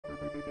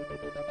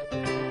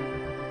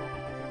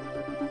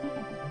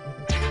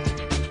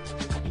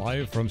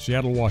Live from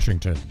Seattle,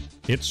 Washington,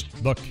 it's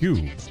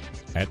theCUBE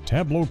at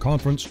Tableau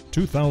Conference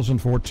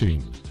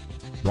 2014.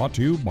 Brought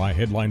to you by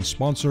headline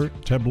sponsor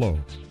Tableau.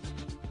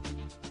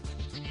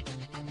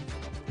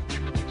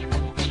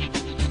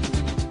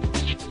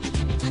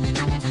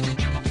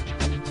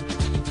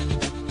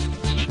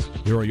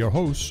 Here are your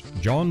hosts,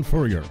 John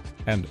Furrier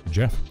and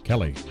Jeff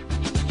Kelly.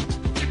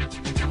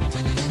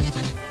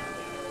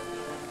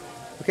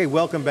 Okay,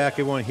 welcome back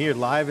everyone here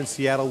live in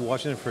Seattle,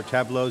 Washington for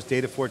Tableau's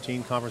Data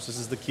 14 conference. This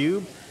is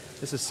theCUBE.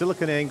 This is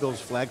SiliconANGLE's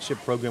flagship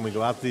program. We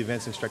go out to the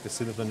events and extract the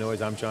signal from the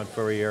noise. I'm John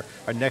Furrier.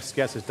 Our next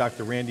guest is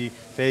Dr. Randy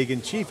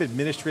Fagin, Chief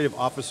Administrative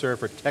Officer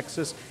for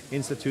Texas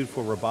Institute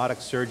for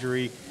Robotic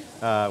Surgery.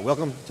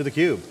 Welcome to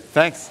theCUBE.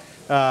 Thanks.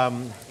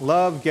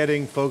 Love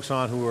getting folks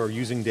on who are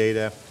using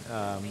data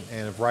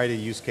and a variety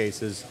of use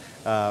cases.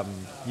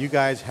 You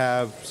guys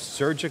have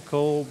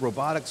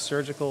robotic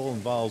surgical,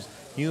 involves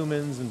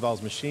humans,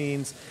 involves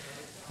machines.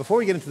 Before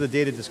we get into the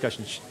data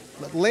discussion,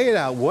 lay it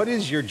out. What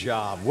is your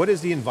job? What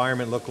does the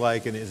environment look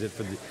like? And is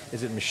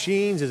it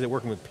machines? Is it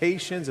working with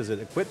patients? Is it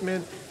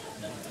equipment?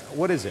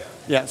 What is it?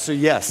 Yeah, so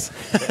yes.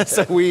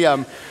 So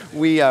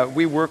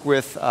we work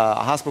with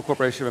Hospital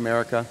Corporation of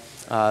America.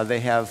 They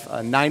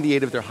have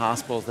 98 of their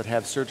hospitals that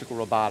have surgical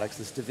robotics,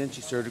 this Da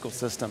Vinci surgical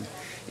system.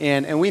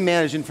 And we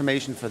manage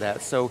information for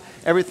that. So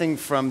everything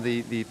from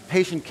the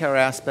patient care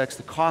aspects,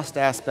 the cost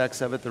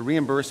aspects of it, the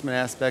reimbursement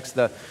aspects,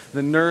 the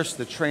nurse,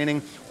 the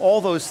training,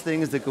 all those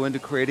things that go into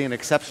creating an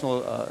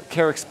exceptional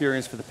care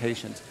experience for the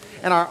patient.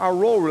 And our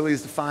role really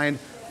is to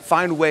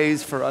find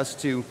ways for us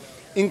to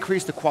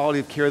increase the quality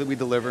of care that we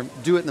deliver,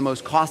 do it in the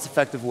most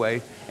cost-effective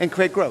way, and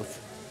create growth.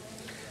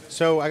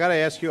 So I got to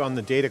ask you on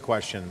the data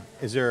question,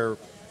 is there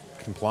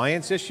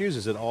compliance issues?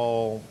 Is it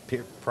all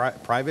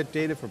private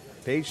data for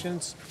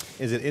patients?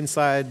 Is it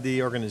inside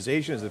the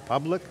organization? Is it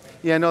public?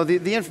 Yeah, no,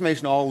 the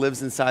information all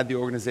lives inside the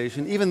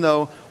organization, even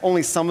though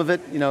only some of it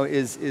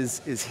is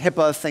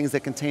HIPAA, things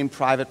that contain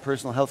private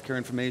personal healthcare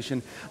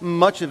information.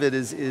 Much of it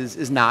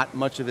is not.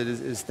 Much of it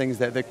is things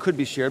that could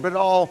be shared, but it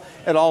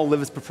all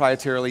lives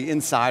proprietarily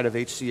inside of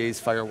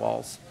HCA's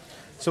firewalls.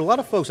 So a lot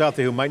of folks out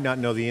there who might not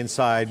know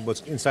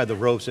what's inside the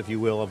ropes, if you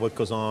will, of what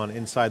goes on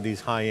inside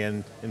these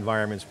high-end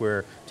environments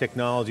where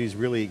technology is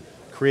really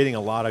creating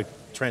a lot of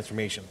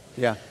transformation.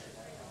 Yeah.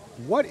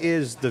 What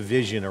is the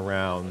vision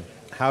around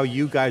how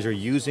you guys are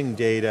using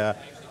data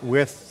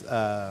with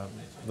the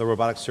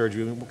robotic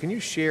surgery? Can you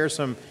share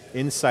some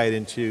insight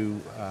into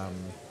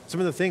some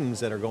of the things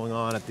that are going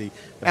on at the,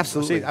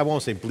 absolutely. I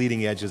won't say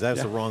bleeding edges,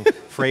 that's the wrong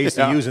phrase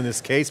to use in this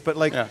case, but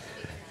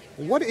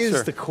what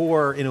is the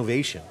core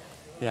innovation?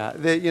 Yeah,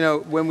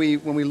 when we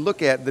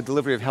look at the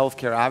delivery of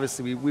healthcare,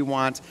 obviously we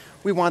want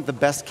the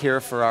best care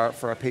for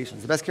our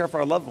patients, the best care for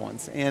our loved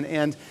ones,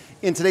 and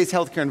in today's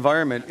healthcare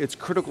environment, it's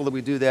critical that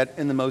we do that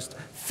in the most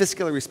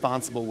fiscally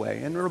responsible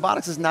way. And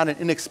robotics is not an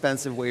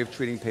inexpensive way of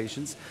treating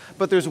patients,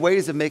 but there's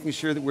ways of making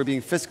sure that we're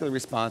being fiscally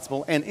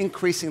responsible and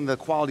increasing the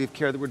quality of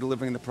care that we're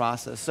delivering in the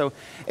process. So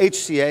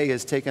HCA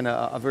has taken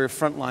a very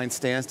frontline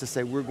stance to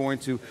say we're going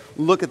to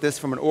look at this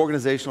from an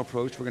organizational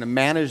approach. We're going to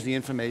manage the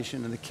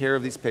information and the care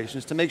of these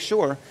patients to make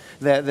sure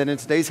that in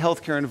today's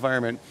healthcare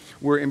environment,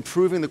 we're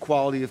improving the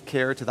quality of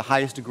care to the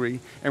highest degree,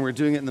 and we're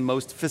doing it in the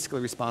most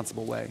fiscally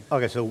responsible way.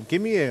 Okay, so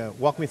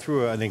walk me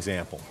through an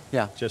example.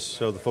 Yeah. Just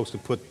so the folks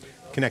can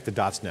connect the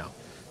dots now.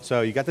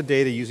 So you got the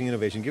data using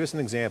innovation. Give us an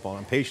example.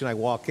 I'm a patient, I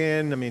walk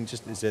in,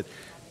 is it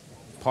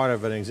part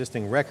of an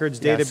existing records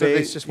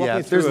database? Just walk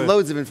me through. There's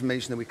loads of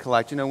information that we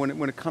collect.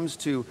 When it comes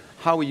to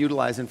how we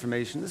utilize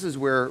information, this is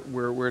where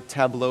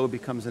Tableau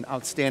becomes an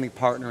outstanding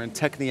partner, and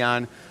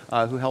Technion,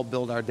 who helped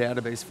build our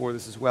database for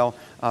this as well,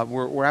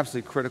 we're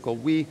absolutely critical.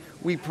 We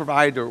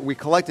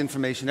collect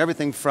information,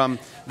 everything from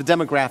the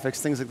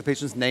demographics, things like the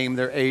patient's name,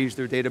 their age,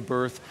 their date of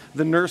birth,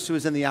 the nurse who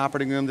was in the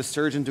operating room, the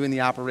surgeon doing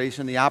the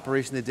operation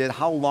they did,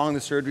 how long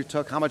the surgery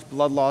took, how much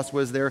blood loss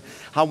was there,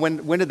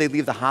 when did they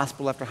leave the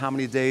hospital after how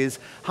many days,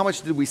 how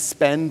much did we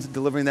spend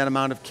delivering that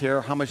amount of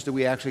care, how much did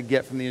we actually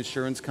get from the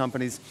insurance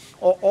companies.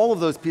 All of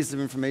those pieces of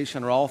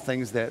information are all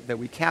things that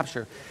we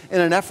capture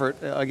in an effort,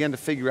 again, to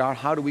figure out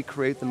how do we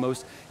create the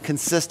most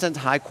consistent,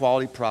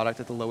 high-quality product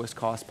at the lowest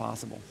cost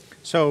possible.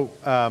 So,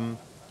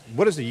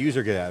 what does the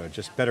user get out of it?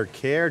 Just better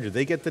care? Do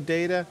they get the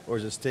data, or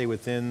does it stay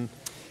within?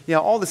 Yeah,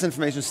 all this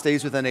information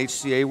stays within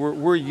HCA.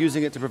 We're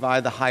using it to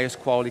provide the highest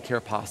quality care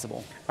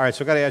possible. All right,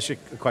 so I've got to ask you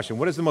a question.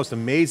 What is the most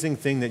amazing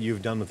thing that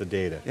you've done with the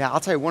data? Yeah,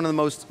 I'll tell you, one of the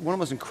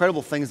most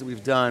incredible things that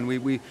we've done,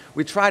 we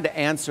tried to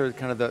answer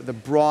kind of the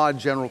broad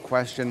general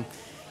question,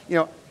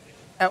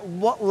 at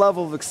what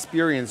level of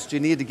experience do you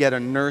need to get a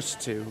nurse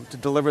to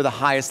deliver the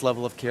highest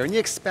level of care? And you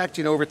expect,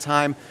 over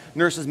time,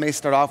 nurses may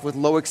start off with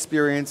low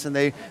experience and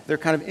they're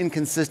kind of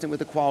inconsistent with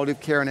the quality of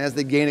care, and as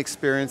they gain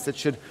experience, that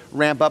should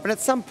ramp up. And at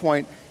some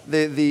point,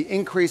 the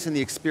increase in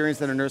the experience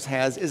that a nurse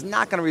has is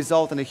not going to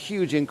result in a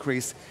huge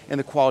increase in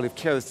the quality of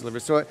care that's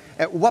delivered. So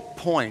at what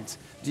point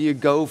do you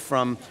go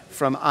from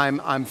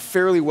I'm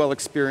fairly well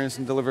experienced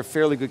and deliver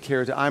fairly good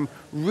care to I'm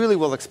really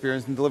well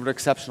experienced and deliver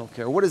exceptional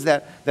care? What is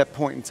that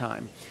point in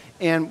time?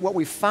 And what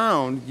we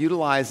found,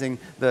 utilizing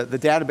the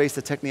database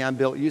that Technion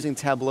built, using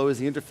Tableau as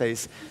the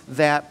interface,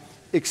 that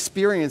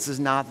experience is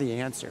not the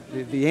answer.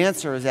 The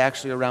answer is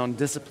actually around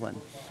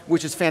discipline,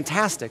 which is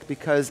fantastic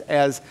because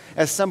as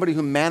somebody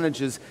who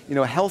manages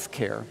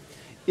healthcare,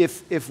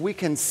 if we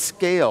can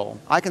scale,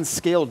 I can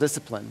scale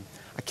discipline.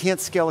 I can't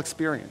scale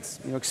experience.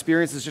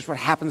 Experience is just what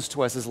happens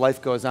to us as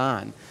life goes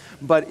on.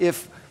 But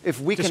if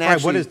we can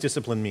actually... what does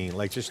discipline mean?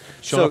 Like just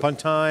showing up on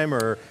time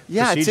or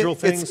procedural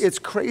things? It's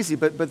crazy,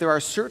 but there are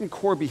certain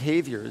core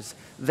behaviors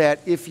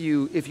that if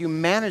you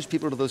manage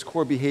people to those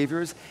core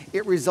behaviors,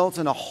 it results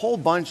in a whole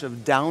bunch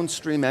of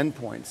downstream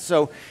endpoints.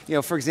 So,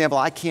 for example,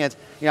 I can't,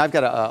 I've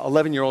got a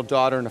 11-year-old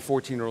daughter and a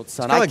 14-year-old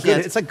son.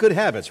 It's like good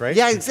habits, right?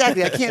 Yeah,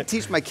 exactly. I can't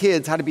teach my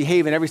kids how to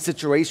behave in every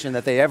situation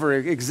that they ever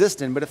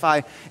exist in, but if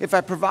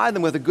I provide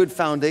them with a good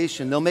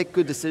foundation, they'll make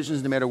good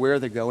decisions no matter where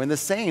they go. And the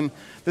same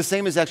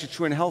is actually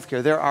true in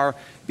healthcare. There are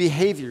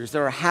behaviors,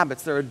 there are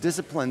habits, there are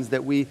disciplines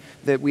that we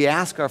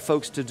ask our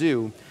folks to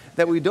do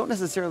that we don't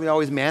necessarily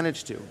always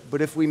manage to.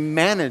 But if we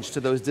manage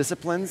to those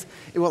disciplines,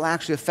 it will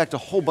actually affect a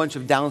whole bunch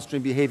of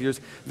downstream behaviors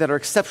that are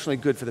exceptionally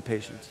good for the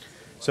patient.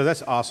 So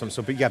that's awesome.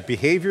 So you got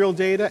behavioral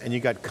data and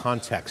you got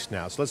context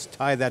now. So let's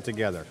tie that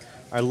together.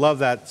 I love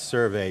that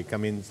survey,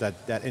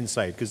 that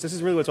insight, because this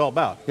is really what it's all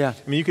about. Yeah.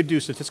 You could do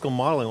statistical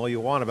modeling all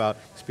you want about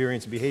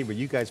experience and behavior.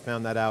 You guys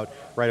found that out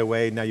right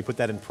away. Now you put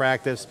that in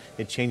practice.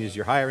 It changes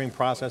your hiring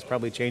process,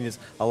 probably changes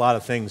a lot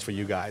of things for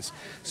you guys.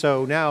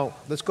 So now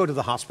let's go to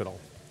the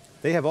hospital.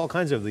 They have all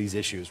kinds of these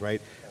issues,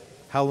 right?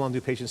 How long do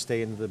patients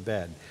stay in the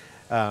bed?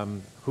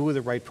 Who are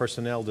the right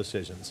personnel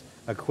decisions?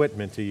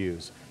 Equipment to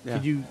use. Yeah.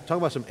 Could you talk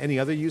about any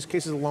other use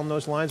cases along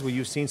those lines where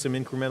you've seen some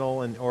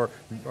incremental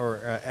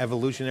or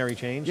evolutionary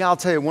change? Yeah, I'll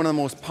tell you, one of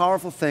the most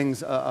powerful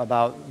things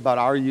about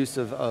our use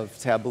of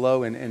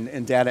Tableau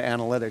and data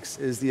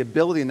analytics is the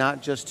ability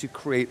not just to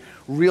create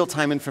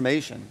real-time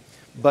information,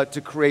 but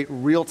to create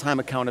real-time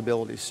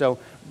accountability. So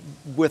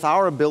with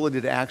our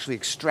ability to actually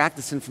extract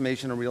this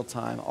information in real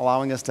time,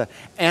 allowing us to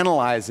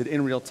analyze it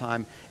in real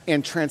time,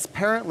 and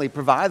transparently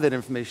provide that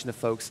information to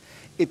folks,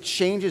 it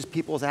changes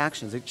people's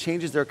actions. It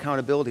changes their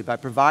accountability by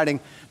providing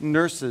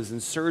nurses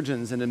and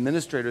surgeons and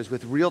administrators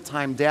with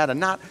real-time data,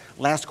 not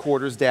last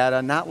quarter's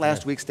data, not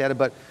last week's data,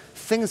 but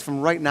things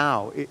from right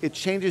now. It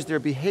changes their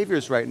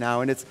behaviors right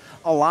now, and it's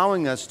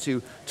allowing us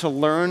to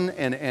learn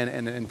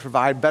and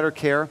provide better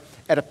care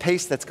at a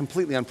pace that's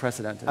completely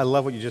unprecedented. I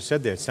love what you just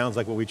said there. It sounds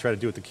like what we try to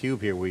do at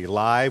theCUBE here. We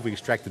live, we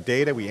extract the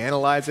data, we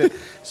analyze it.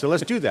 So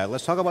let's do that.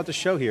 Let's talk about the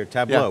show here,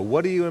 Tableau. Yeah.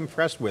 What are you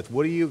impressed with?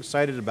 What are you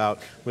excited about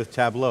with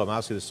Tableau?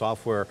 Obviously the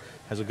software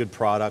has a good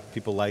product,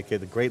 people like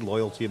it, a great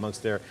loyalty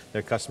amongst their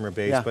customer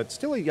base, but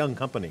still a young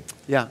company.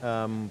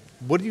 Yeah.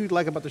 What do you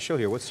like about the show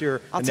here? What's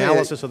your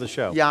analysis of the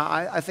show? Yeah,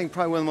 I think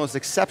probably one of the most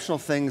exceptional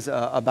things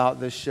about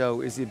this show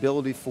is the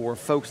ability for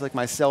folks like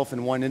myself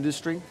in one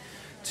industry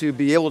to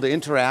be able to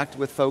interact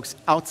with folks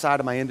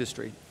outside of my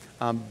industry,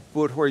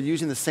 but who are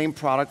using the same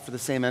product for the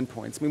same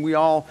endpoints. We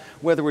all,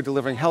 whether we're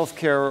delivering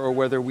healthcare or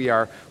whether we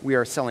are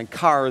selling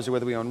cars or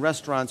whether we own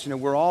restaurants,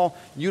 we're all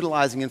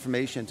utilizing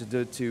information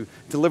to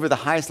deliver the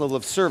highest level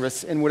of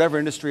service in whatever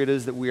industry it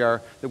is that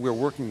we're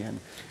working in.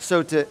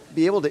 So to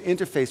be able to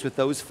interface with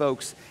those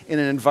folks in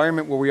an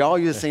environment where we all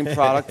use the same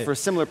product for a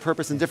similar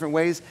purpose in different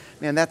ways,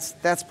 man,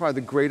 that's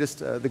probably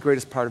the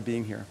greatest part of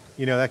being here.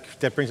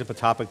 That brings up a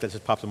topic that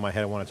just popped in my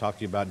head I want to talk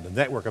to you about, the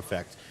network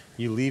effect.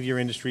 You leave your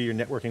industry, you're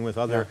networking with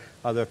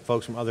other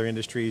folks from other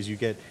industries, you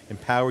get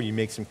empowered, you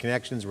make some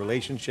connections,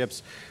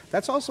 relationships.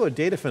 That's also a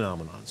data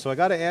phenomenon. So I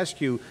got to ask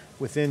you,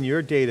 within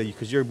your data,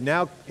 because you're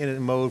now in a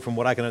mode, from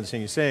what I can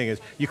understand you saying, is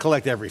you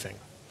collect everything.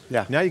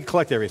 Yeah. Now you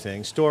collect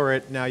everything, store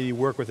it, now you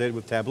work with it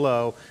with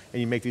Tableau,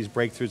 and you make these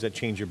breakthroughs that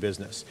change your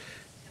business.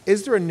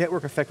 Is there a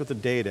network effect with the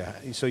data?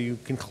 So you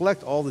can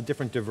collect all the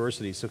different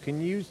diversity. So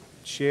can you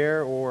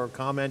share or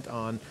comment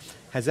on,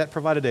 has that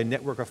provided a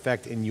network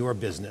effect in your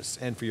business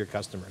and for your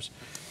customers?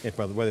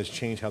 Whether it's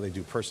changed how they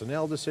do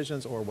personnel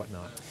decisions or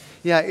whatnot?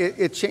 Yeah,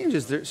 it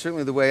changes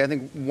certainly the way. I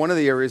think one of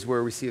the areas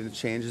where we see the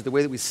change is the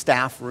way that we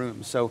staff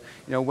rooms. So,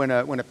 when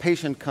a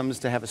patient comes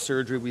to have a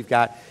surgery, we've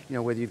got,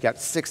 whether you've got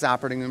 6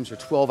 operating rooms or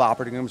 12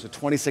 operating rooms or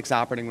 26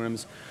 operating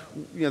rooms,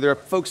 there are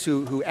folks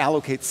who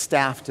allocate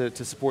staff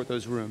to support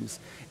those rooms.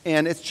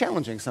 And it's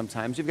challenging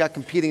sometimes. You've got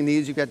competing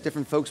needs, you've got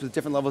different folks with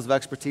different levels of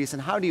expertise,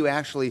 and how do you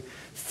actually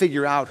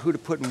figure out who to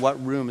put in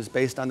what rooms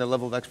based on their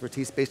level of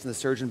expertise, based on the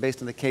surgeon,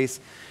 based on the case?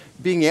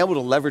 Being able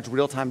to leverage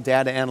real-time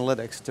data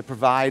analytics to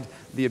provide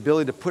the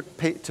ability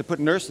to put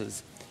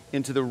nurses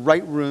into the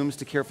right rooms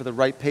to care for the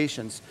right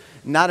patients,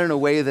 not in a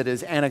way that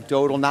is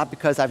anecdotal, not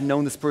because I've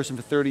known this person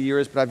for 30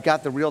 years, but I've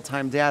got the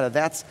real-time data.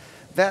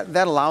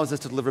 That allows us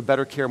to deliver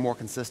better care more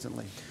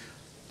consistently.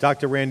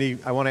 Dr. Randy,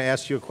 I want to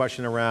ask you a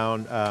question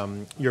around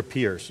your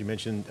peers. You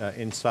mentioned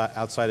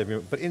outside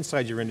of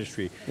inside your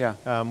industry.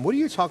 Yeah. What do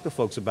you talk to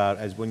folks about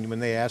as when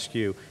they ask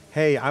you,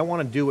 hey, I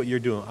want to do what you're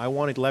doing. I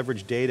want to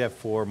leverage data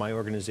for my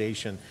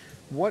organization.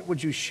 what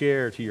would you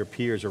share to your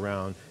peers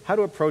around how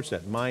to approach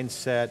that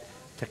mindset,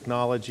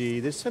 technology?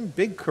 There's some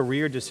big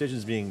career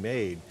decisions being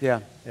made. Yeah.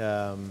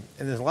 And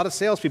there's a lot of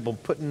salespeople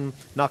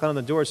knocking on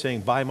the door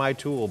saying, buy my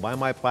tool, buy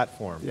my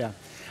platform. Yeah.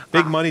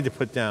 Big money to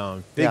put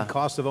down, big Yeah.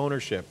 cost of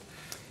ownership.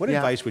 What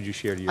advice would you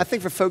share to your I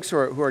think for folks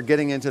who are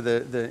getting into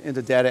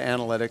into data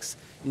analytics,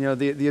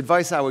 the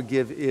advice I would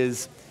give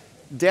is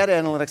data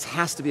analytics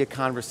has to be a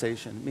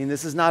conversation. I mean,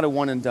 this is not a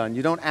one and done.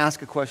 You don't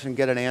ask a question,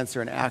 get an answer,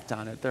 and act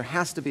on it. There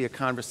has to be a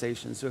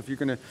conversation. So if you're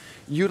going to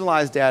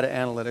utilize data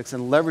analytics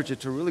and leverage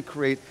it to really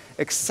create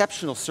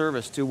exceptional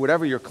service to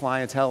whatever your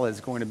clientele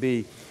is going to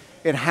be,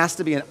 it has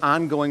to be an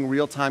ongoing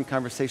real-time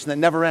conversation that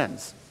never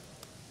ends.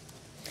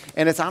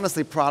 And it's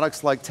honestly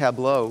products like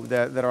Tableau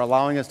that are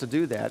allowing us to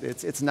do that.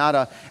 It's not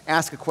a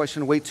ask a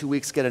question, wait 2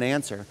 weeks, get an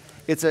answer.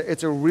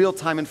 It's a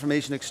real-time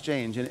information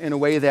exchange in a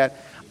way that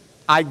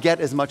I get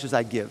as much as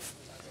I give.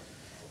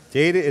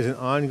 Data is an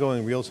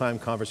ongoing real-time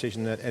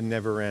conversation that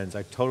never ends.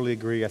 I totally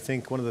agree. I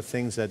think one of the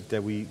things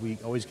that we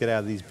always get out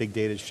of these big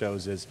data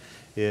shows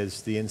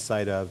is the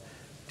insight of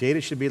data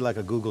should be like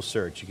a Google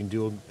search. You can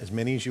do as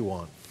many as you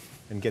want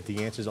and get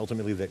the answers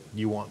ultimately that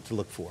you want to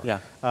look for. Yeah.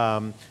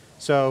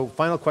 So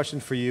final question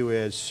for you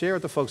is, share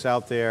with the folks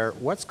out there,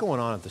 what's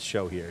going on at the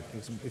show here?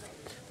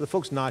 If the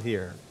folks not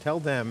here, tell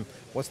them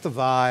what's the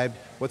vibe,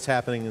 what's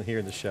happening here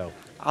in the show.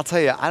 I'll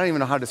tell you, I don't even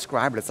know how to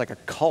describe it. It's like a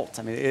cult.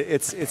 I mean,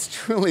 it's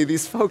truly,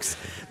 these folks,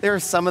 they're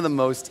some of the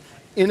most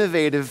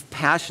innovative,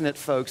 passionate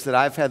folks that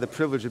I've had the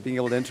privilege of being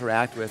able to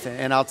interact with.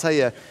 And I'll tell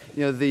you,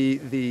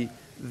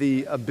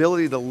 the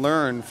ability to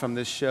learn from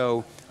this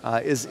show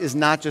is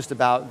not just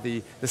about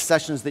the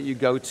sessions that you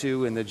go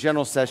to and the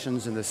general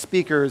sessions and the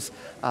speakers.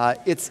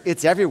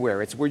 It's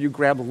everywhere. It's where you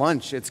grab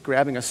lunch. It's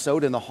grabbing a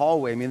soda in the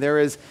hallway. I mean, there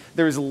is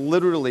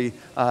literally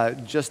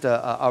just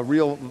a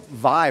real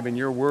vibe, in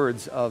your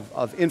words,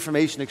 of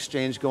information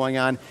exchange going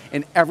on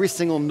in every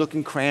single nook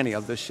and cranny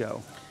of this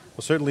show.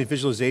 Well, certainly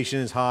visualization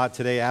is hot.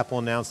 Today, Apple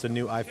announced the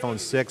new iPhone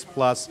 6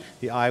 Plus,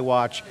 the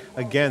iWatch.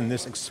 Again,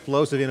 this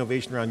explosive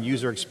innovation around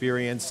user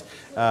experience.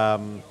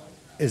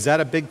 Is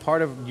that a big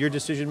part of your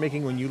decision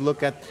making when you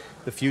look at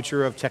the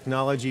future of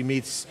technology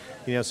meets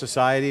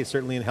society,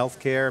 certainly in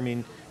healthcare? I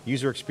mean,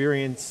 user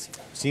experience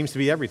seems to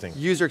be everything.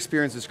 User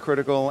experience is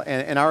critical,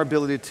 and our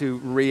ability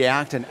to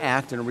react and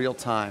act in real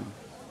time.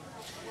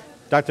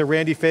 Dr.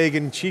 Randy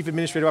Fagin, Chief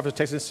Administrative Officer,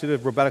 Texas Institute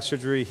of Robotic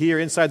Surgery, here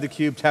inside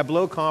theCUBE,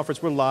 Tableau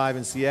Conference. We're live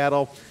in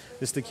Seattle.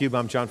 This is theCUBE,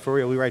 I'm John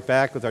Furrier. We'll be right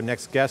back with our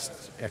next guest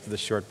after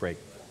this short break.